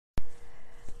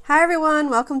Hi everyone,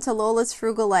 welcome to Lola's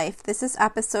Frugal Life. This is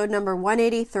episode number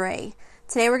 183.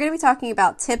 Today we're going to be talking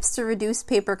about tips to reduce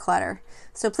paper clutter.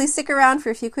 So please stick around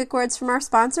for a few quick words from our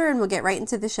sponsor and we'll get right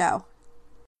into the show.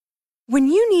 When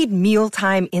you need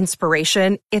mealtime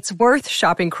inspiration, it's worth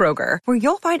shopping Kroger, where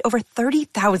you'll find over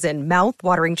 30,000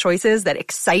 mouth-watering choices that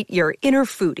excite your inner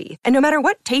foodie. And no matter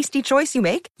what tasty choice you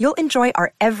make, you'll enjoy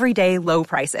our everyday low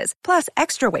prices, plus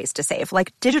extra ways to save,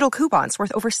 like digital coupons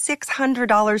worth over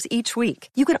 $600 each week.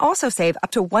 You can also save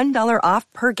up to $1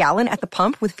 off per gallon at the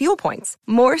pump with fuel points.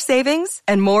 More savings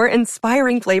and more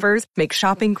inspiring flavors make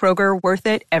shopping Kroger worth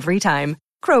it every time.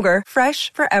 Kroger,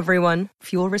 fresh for everyone.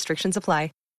 Fuel restrictions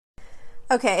apply.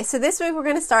 Okay, so this week we're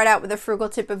going to start out with a frugal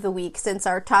tip of the week since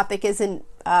our topic isn't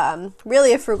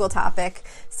really a frugal topic.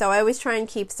 So I always try and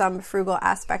keep some frugal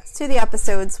aspects to the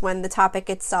episodes when the topic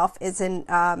itself isn't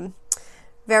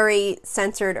very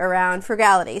centered around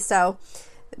frugality. So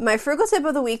my frugal tip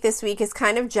of the week this week is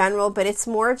kind of general, but it's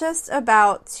more just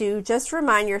about to just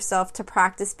remind yourself to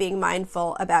practice being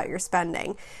mindful about your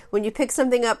spending. When you pick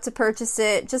something up to purchase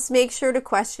it, just make sure to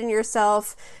question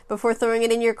yourself before throwing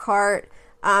it in your cart.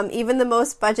 Even the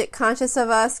most budget conscious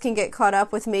of us can get caught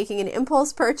up with making an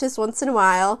impulse purchase once in a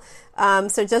while.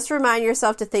 So just remind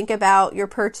yourself to think about your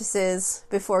purchases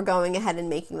before going ahead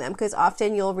and making them, because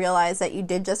often you'll realize that you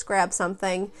did just grab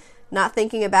something, not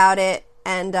thinking about it,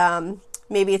 and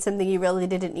maybe it's something you really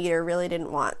didn't need or really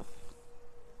didn't want.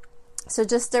 So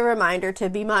just a reminder to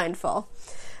be mindful.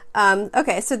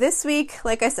 Okay, so this week,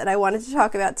 like I said, I wanted to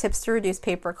talk about tips to reduce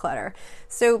paper clutter.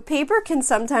 So paper can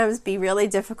sometimes be really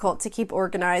difficult to keep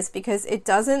organized because it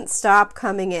doesn't stop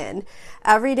coming in.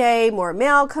 Every day, more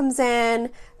mail comes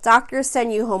in. Doctors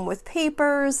send you home with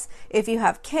papers. If you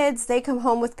have kids, they come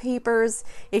home with papers.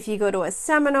 If you go to a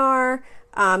seminar,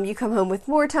 you come home with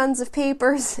more tons of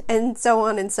papers, and so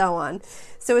on and so on.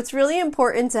 So it's really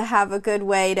important to have a good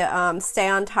way to stay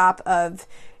on top of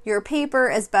your paper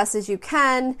as best as you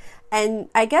can, and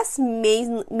I guess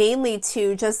mainly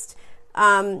to just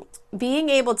being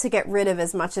able to get rid of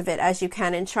as much of it as you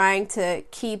can and trying to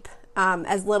keep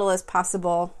as little as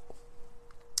possible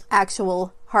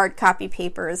actual hard copy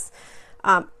papers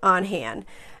on hand.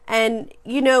 And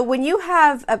you know, when you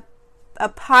have a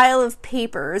pile of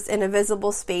papers in a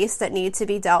visible space that need to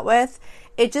be dealt with,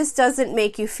 it just doesn't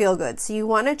make you feel good. So you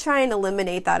want to try and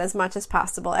eliminate that as much as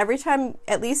possible. Every time,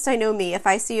 at least I know me, if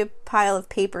I see a pile of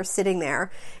paper sitting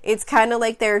there, it's kind of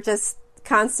like they're just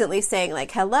constantly saying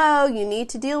like, hello, you need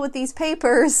to deal with these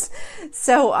papers.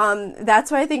 So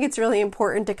that's why I think it's really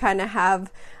important to kind of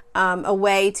have a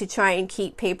way to try and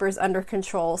keep papers under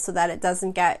control so that it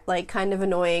doesn't get like kind of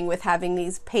annoying with having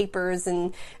these papers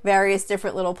in various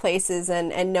different little places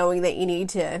and knowing that you need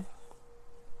to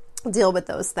deal with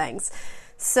those things.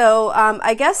 So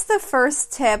I guess the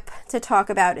first tip to talk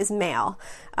about is mail.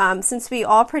 Since we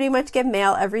all pretty much get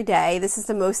mail every day, this is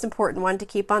the most important one to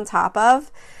keep on top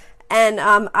of. And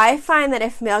I find that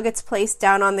if mail gets placed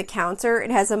down on the counter, it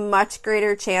has a much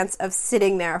greater chance of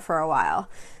sitting there for a while.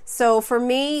 So for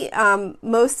me,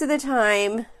 most of the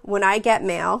time when I get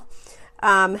mail,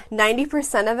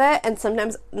 90% of it, and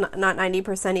sometimes not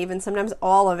 90% even, sometimes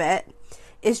all of it,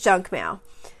 is junk mail.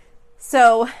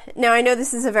 So now I know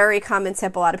this is a very common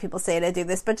tip. A lot of people say to do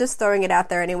this, but just throwing it out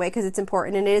there anyway because it's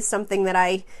important, and it is something that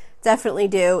I definitely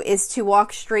do, is to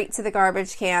walk straight to the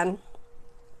garbage can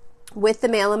with the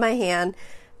mail in my hand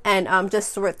and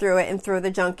just sort through it and throw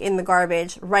the junk in the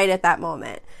garbage right at that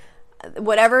moment.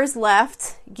 Whatever is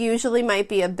left usually might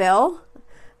be a bill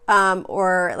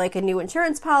or like a new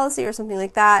insurance policy or something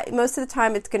like that. Most of the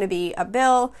time it's going to be a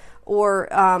bill or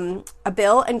a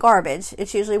bill and garbage.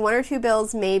 It's usually one or two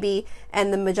bills maybe,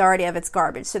 and the majority of it's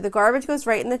garbage. So the garbage goes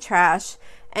right in the trash,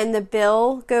 and the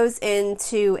bill goes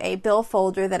into a bill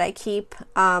folder that I keep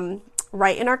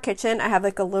right in our kitchen. I have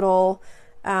like a little,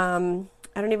 I don't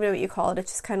even know what you call it.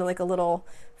 It's just kind of like a little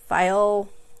file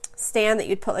stand that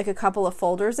you'd put like a couple of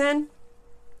folders in.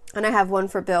 And I have one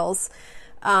for bills.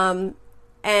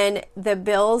 And the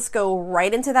bills go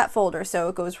right into that folder. So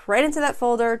it goes right into that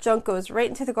folder, junk goes right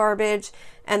into the garbage,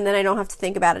 and then I don't have to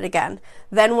think about it again.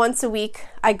 Then once a week,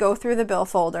 I go through the bill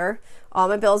folder. All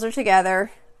my bills are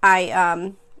together.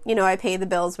 I pay the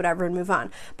bills, whatever, and move on.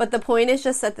 But the point is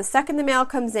just that the second the mail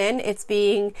comes in, it's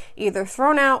being either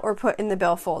thrown out or put in the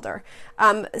bill folder.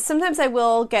 Sometimes I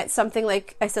will get something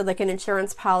like I said, like an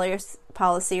insurance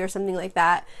policy or something like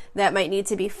that might need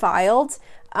to be filed.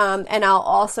 And I'll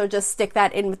also just stick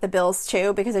that in with the bills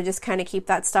too, because I just kind of keep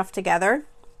that stuff together.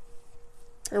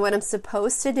 And what I'm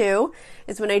supposed to do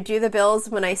is when I do the bills,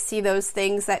 when I see those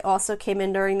things that also came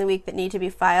in during the week that need to be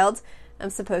filed, I'm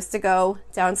supposed to go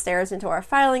downstairs into our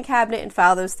filing cabinet and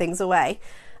file those things away.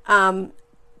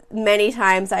 many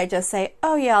times I just say,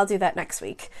 oh yeah, I'll do that next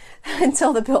week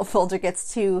until the bill folder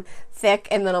gets too thick.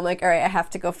 And then I'm like, all right, I have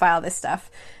to go file this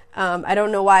stuff. I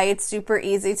don't know why it's super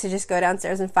easy to just go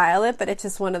downstairs and file it, but it's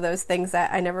just one of those things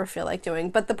that I never feel like doing.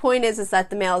 But the point is that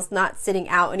the mail is not sitting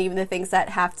out, and even the things that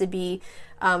have to be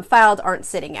filed aren't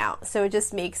sitting out. So it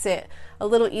just makes it a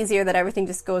little easier that everything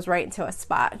just goes right into a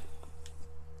spot.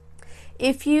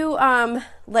 If you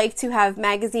like to have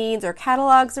magazines or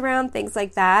catalogs around, things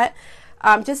like that,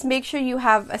 just make sure you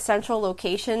have a central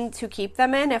location to keep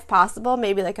them in, if possible,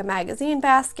 maybe like a magazine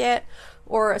basket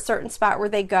or a certain spot where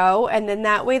they go. And then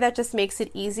that way, that just makes it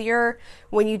easier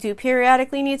when you do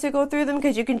periodically need to go through them,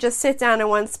 because you can just sit down in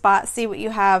one spot, see what you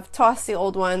have, toss the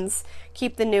old ones,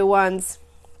 keep the new ones.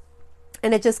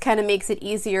 And it just kind of makes it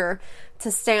easier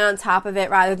to stay on top of it,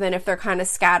 rather than if they're kind of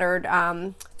scattered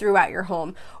throughout your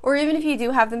home. Or even if you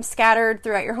do have them scattered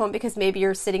throughout your home because maybe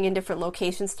you're sitting in different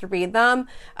locations to read them,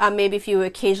 maybe if you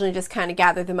occasionally just kind of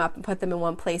gather them up and put them in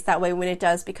one place, that way when it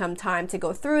does become time to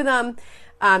go through them,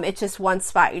 it's just one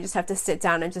spot. You just have to sit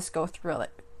down and just go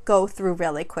through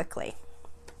really quickly.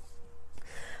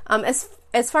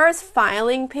 As far as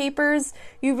filing papers,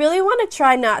 you really want to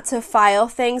try not to file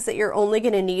things that you're only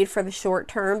going to need for the short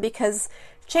term, because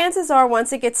chances are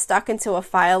once it gets stuck into a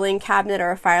filing cabinet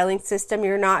or a filing system,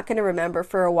 you're not going to remember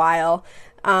for a while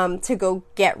to go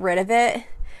get rid of it.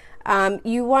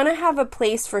 You want to have a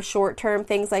place for short-term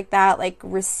things like that, like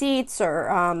receipts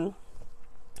or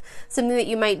something that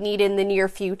you might need in the near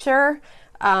future.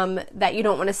 That you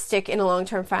don't want to stick in a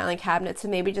long-term filing cabinet. So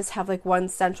maybe just have like one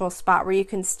central spot where you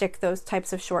can stick those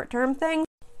types of short-term things.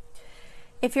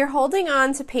 If you're holding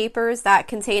on to papers that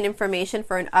contain information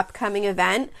for an upcoming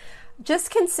event,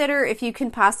 just consider if you can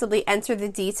possibly enter the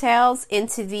details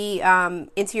into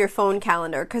your phone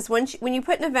calendar, because when you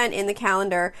put an event in the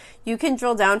calendar, you can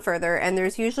drill down further, and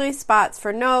there's usually spots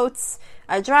for notes,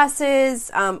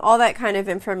 addresses, all that kind of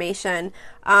information.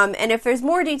 And if there's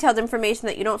more detailed information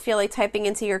that you don't feel like typing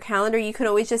into your calendar, you can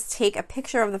always just take a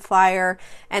picture of the flyer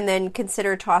and then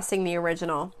consider tossing the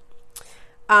original.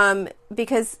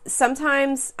 Because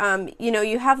sometimes,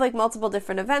 you have like multiple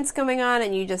different events going on,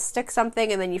 and you just stick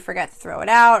something and then you forget to throw it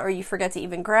out, or you forget to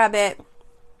even grab it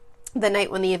the night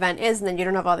when the event is, and then you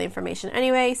don't have all the information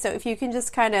anyway. So if you can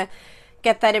just kind of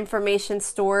get that information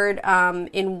stored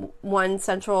in one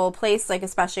central place, like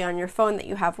especially on your phone that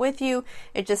you have with you,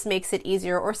 it just makes it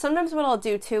easier. Or sometimes what I'll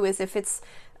do too is if it's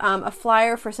a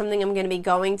flyer for something I'm going to be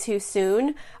going to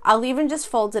soon, I'll even just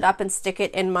fold it up and stick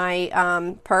it in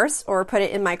my purse or put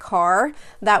it in my car.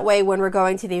 That way when we're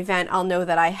going to the event, I'll know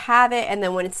that I have it, and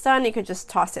then when it's done, you could just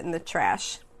toss it in the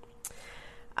trash.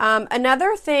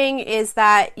 Another thing is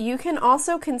that you can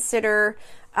also consider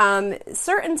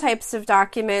certain types of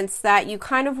documents that you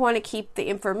kind of want to keep the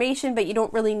information, but you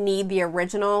don't really need the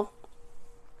original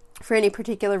for any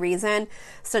particular reason,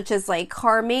 such as like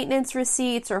car maintenance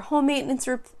receipts or home maintenance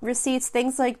receipts,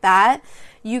 things like that.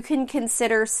 You can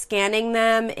consider scanning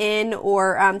them in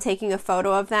or taking a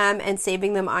photo of them and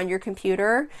saving them on your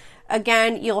computer.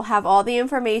 Again, you'll have all the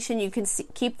information. You can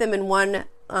keep them in one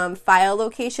file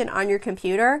location on your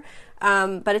computer.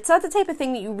 But it's not the type of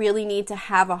thing that you really need to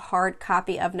have a hard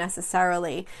copy of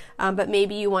necessarily. But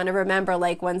maybe you want to remember,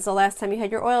 like, when's the last time you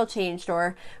had your oil changed,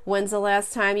 or when's the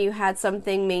last time you had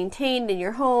something maintained in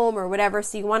your home or whatever.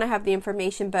 So you want to have the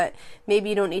information, but maybe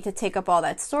you don't need to take up all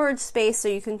that storage space. So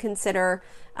you can consider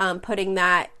putting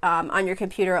that on your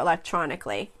computer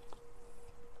electronically.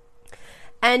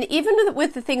 And even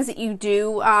with the things that you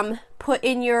do put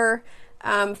in your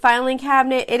filing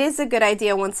cabinet, it is a good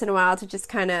idea once in a while to just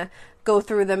kind of go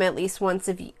through them at least once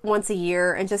a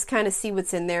year and just kind of see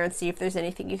what's in there and see if there's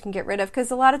anything you can get rid of. Because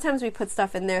a lot of times we put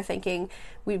stuff in there thinking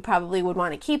we probably would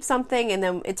want to keep something, and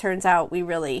then it turns out we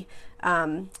really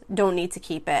don't need to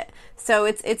keep it. So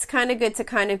it's kind of good to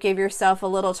kind of give yourself a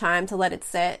little time to let it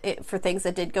sit for things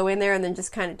that did go in there, and then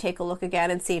just kind of take a look again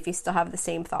and see if you still have the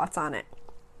same thoughts on it.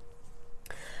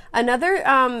 Another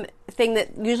thing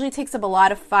that usually takes up a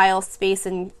lot of file space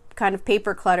and kind of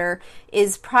paper clutter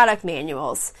is product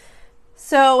manuals.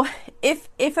 So if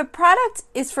a product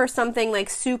is for something like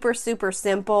super, super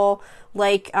simple,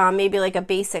 like maybe like a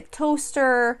basic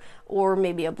toaster or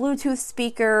maybe a Bluetooth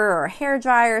speaker or a hair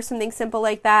dryer or something simple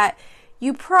like that,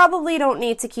 you probably don't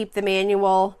need to keep the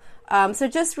manual. So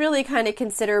just really kind of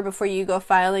consider before you go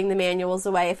filing the manuals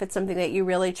away if it's something that you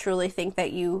really truly think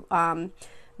that you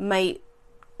might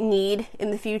need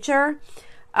in the future.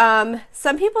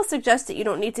 Some people suggest that you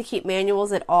don't need to keep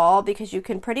manuals at all because you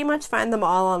can pretty much find them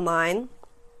all online.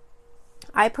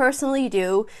 I personally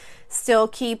do still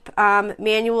keep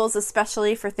manuals,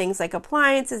 especially for things like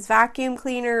appliances, vacuum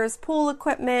cleaners, pool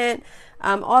equipment,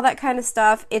 all that kind of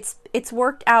stuff. It's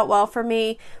worked out well for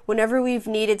me whenever we've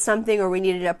needed something or we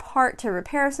needed a part to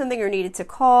repair something or needed to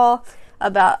call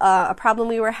about a problem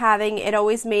we were having. It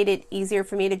always made it easier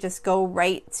for me to just go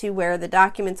right to where the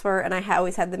documents were, and I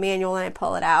always had the manual and I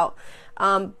pull it out.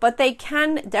 But they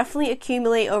can definitely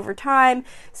accumulate over time,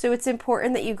 so it's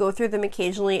important that you go through them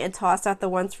occasionally and toss out the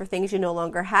ones for things you no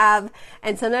longer have.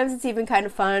 And sometimes it's even kind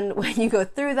of fun when you go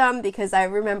through them, because I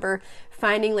remember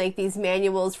finding like these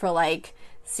manuals for like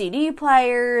CD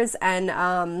players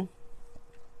and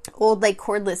old like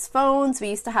cordless phones. We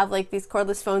used to have like these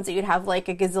cordless phones that you'd have like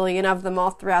a gazillion of them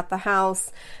all throughout the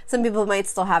house. Some people might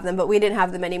still have them, but we didn't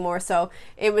have them anymore. So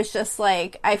it was just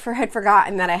like I had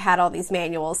forgotten that I had all these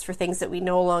manuals for things that we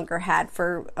no longer had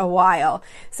for a while.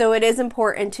 So it is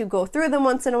important to go through them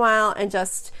once in a while and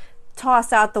just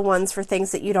toss out the ones for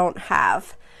things that you don't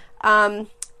have.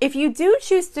 If you do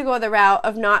choose to go the route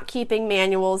of not keeping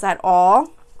manuals at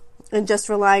all and just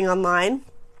relying online,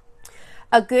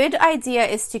 a good idea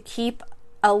is to keep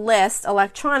a list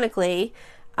electronically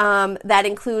that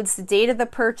includes the date of the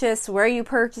purchase, where you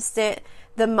purchased it,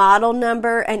 the model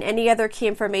number, and any other key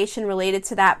information related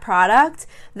to that product.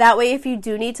 That way, if you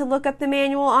do need to look up the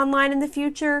manual online in the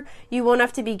future, you won't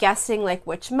have to be guessing like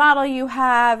which model you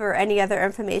have or any other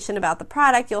information about the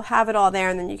product. You'll have it all there,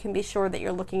 and then you can be sure that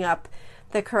you're looking up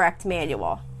the correct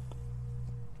manual.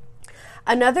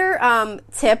 Another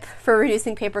tip for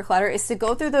reducing paper clutter is to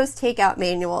go through those takeout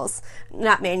menus.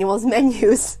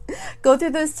 Go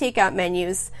through those takeout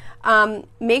menus.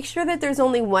 Make sure that there's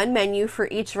only one menu for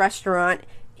each restaurant,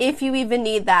 if you even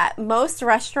need that. Most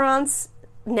restaurants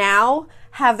now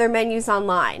have their menus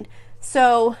online.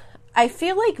 So I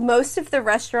feel like most of the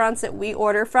restaurants that we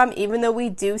order from, even though we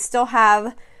do still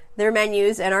have their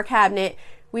menus in our cabinet,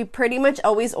 we pretty much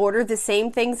always order the same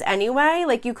things anyway.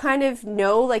 Like you kind of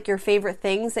know like your favorite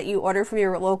things that you order from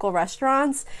your local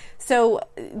restaurants. So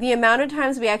the amount of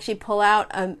times we actually pull out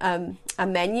a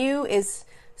menu is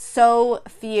so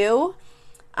few.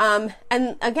 And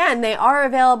again, they are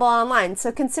available online.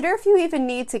 So consider if you even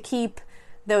need to keep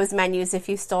those menus if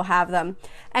you still have them.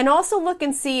 And also look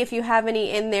and see if you have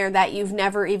any in there that you've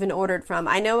never even ordered from.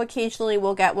 I know occasionally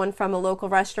we'll get one from a local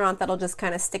restaurant that'll just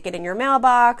kind of stick it in your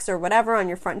mailbox or whatever on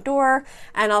your front door,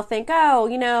 and I'll think, oh,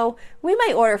 we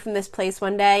might order from this place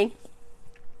one day.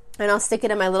 And I'll stick it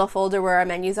in my little folder where our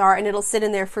menus are, and it'll sit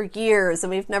in there for years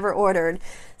and we've never ordered.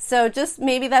 So just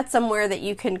maybe that's somewhere that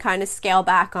you can kind of scale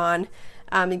back on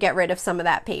and get rid of some of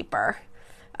that paper.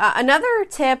 Another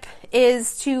tip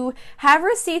is to have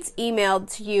receipts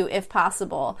emailed to you if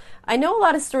possible. I know a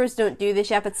lot of stores don't do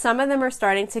this yet, but some of them are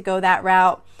starting to go that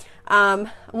route.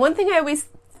 One thing I always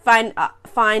find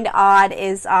odd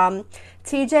is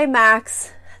TJ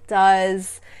Maxx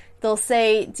they'll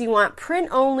say, do you want print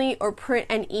only or print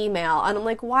and email? And I'm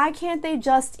like, why can't they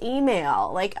just email?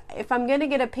 Like, if I'm going to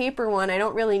get a paper one, I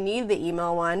don't really need the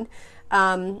email one.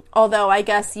 Although I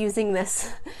guess using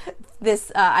this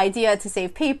idea to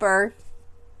save paper,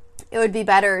 it would be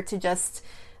better to just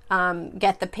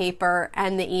get the paper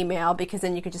and the email, because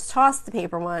then you could just toss the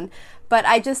paper one. But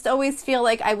I just always feel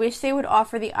like I wish they would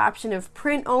offer the option of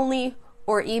print only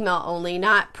or email only,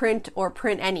 not print or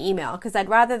print and email, because I'd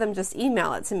rather them just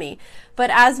email it to me. But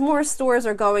as more stores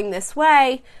are going this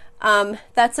way,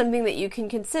 that's something that you can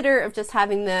consider, of just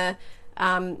having the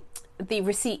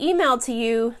receipt emailed to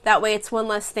you. That way it's one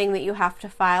less thing that you have to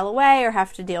file away or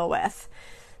have to deal with.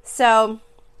 So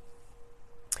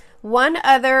one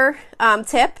other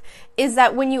tip is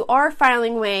that when you are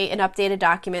filing away an updated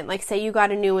document, like say you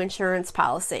got a new insurance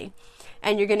policy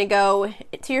and you're going to go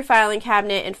to your filing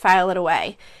cabinet and file it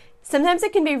away, sometimes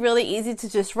it can be really easy to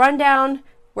just run down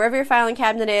wherever your filing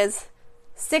cabinet is,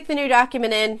 stick the new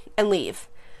document in, and leave.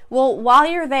 Well, while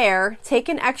you're there, take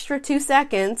an extra 2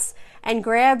 seconds and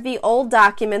grab the old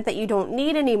document that you don't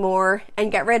need anymore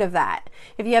and get rid of that.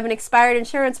 If you have an expired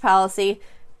insurance policy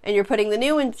and you're putting the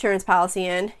new insurance policy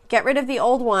in, get rid of the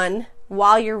old one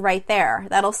while you're right there.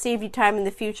 That'll save you time in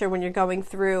the future when you're going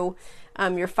through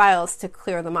your files to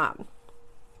clear them up.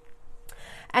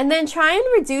 And then try and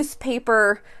reduce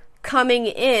paper coming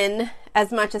in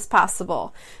as much as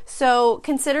possible. So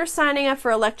consider signing up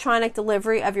for electronic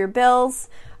delivery of your bills.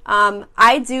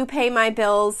 I do pay my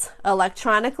bills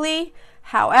electronically.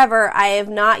 However, I have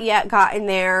not yet gotten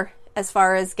there as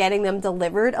far as getting them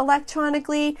delivered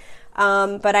electronically.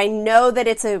 But I know that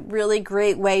it's a really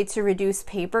great way to reduce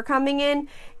paper coming in.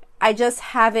 I just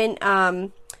haven't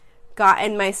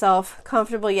gotten myself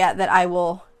comfortable yet that I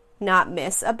will not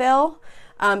miss a bill.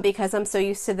 because I'm so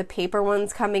used to the paper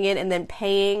ones coming in and then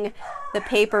paying the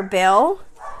paper bill.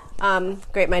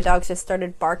 Great, my dogs just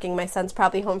started barking. My son's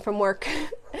probably home from work.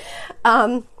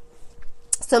 So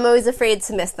I'm always afraid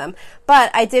to miss them.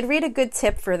 But I did read a good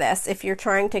tip for this, if you're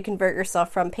trying to convert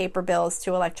yourself from paper bills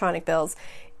to electronic bills,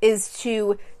 is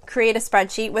to create a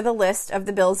spreadsheet with a list of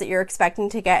the bills that you're expecting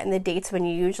to get and the dates when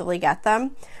you usually get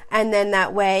them. And then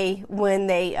that way, when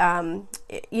they,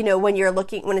 when you're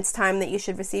looking, when it's time that you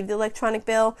should receive the electronic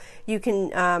bill, you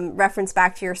can reference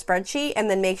back to your spreadsheet and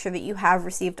then make sure that you have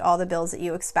received all the bills that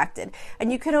you expected.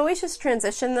 And you can always just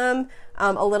transition them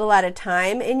a little at a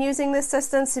time in using this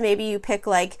system. So maybe you pick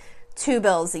like 2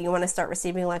 bills that you want to start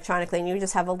receiving electronically, and you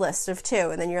just have a list of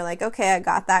 2, and then you're like, okay, I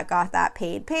got that,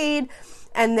 paid.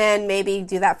 And then maybe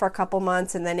do that for a couple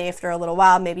months, and then after a little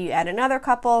while, maybe you add another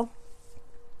couple.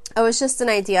 It was just an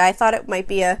idea. I thought it might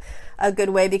be a good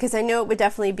way, because I know it would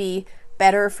definitely be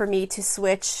better for me to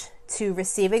switch to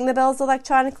receiving the bills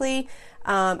electronically.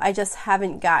 I just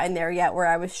haven't gotten there yet where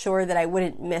I was sure that I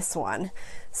wouldn't miss one.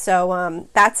 So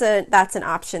that's an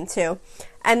option too.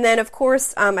 And then, of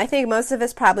course, I think most of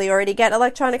us probably already get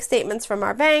electronic statements from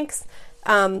our banks.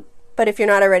 But if you're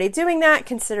not already doing that,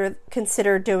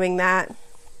 consider doing that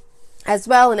as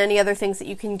well. And any other things that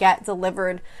you can get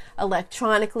delivered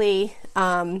electronically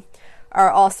are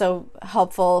also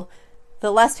helpful. The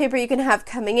less paper you can have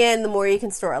coming in, the more you can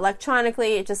store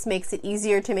electronically. It just makes it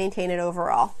easier to maintain it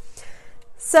overall.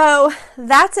 So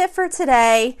that's it for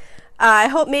today. I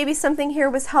hope maybe something here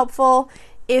was helpful.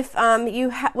 If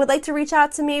you would like to reach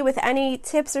out to me with any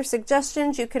tips or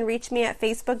suggestions, you can reach me at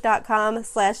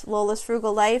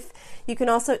facebook.com/lolasfrugallife. You can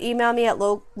also email me at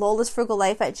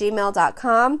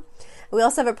lolasfrugallife@gmail.com. We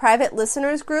also have a private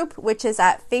listeners group, which is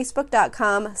at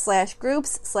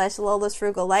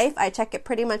facebook.com/groups/lolasfrugallife. I check it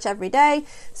pretty much every day.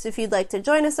 So if you'd like to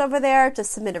join us over there,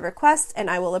 just submit a request and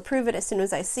I will approve it as soon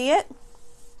as I see it.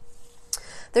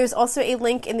 There's also a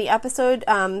link in the episode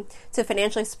to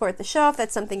financially support the show if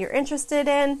that's something you're interested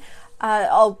in.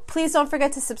 Please don't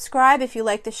forget to subscribe if you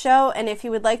like the show, and if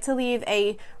you would like to leave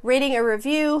a rating or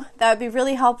review, that would be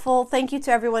really helpful. Thank you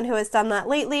to everyone who has done that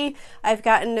lately. I've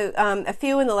gotten a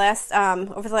few in the last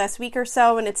over the last week or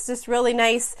so, and it's just really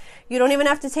nice. You don't even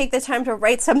have to take the time to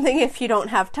write something if you don't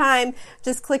have time.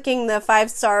 Just clicking the 5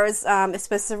 stars is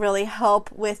supposed to really help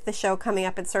with the show coming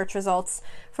up in search results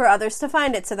for others to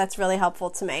find it, so that's really helpful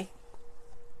to me.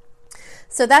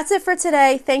 So that's it for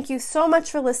today. Thank you so much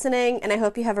for listening, and I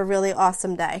hope you have a really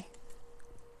awesome day.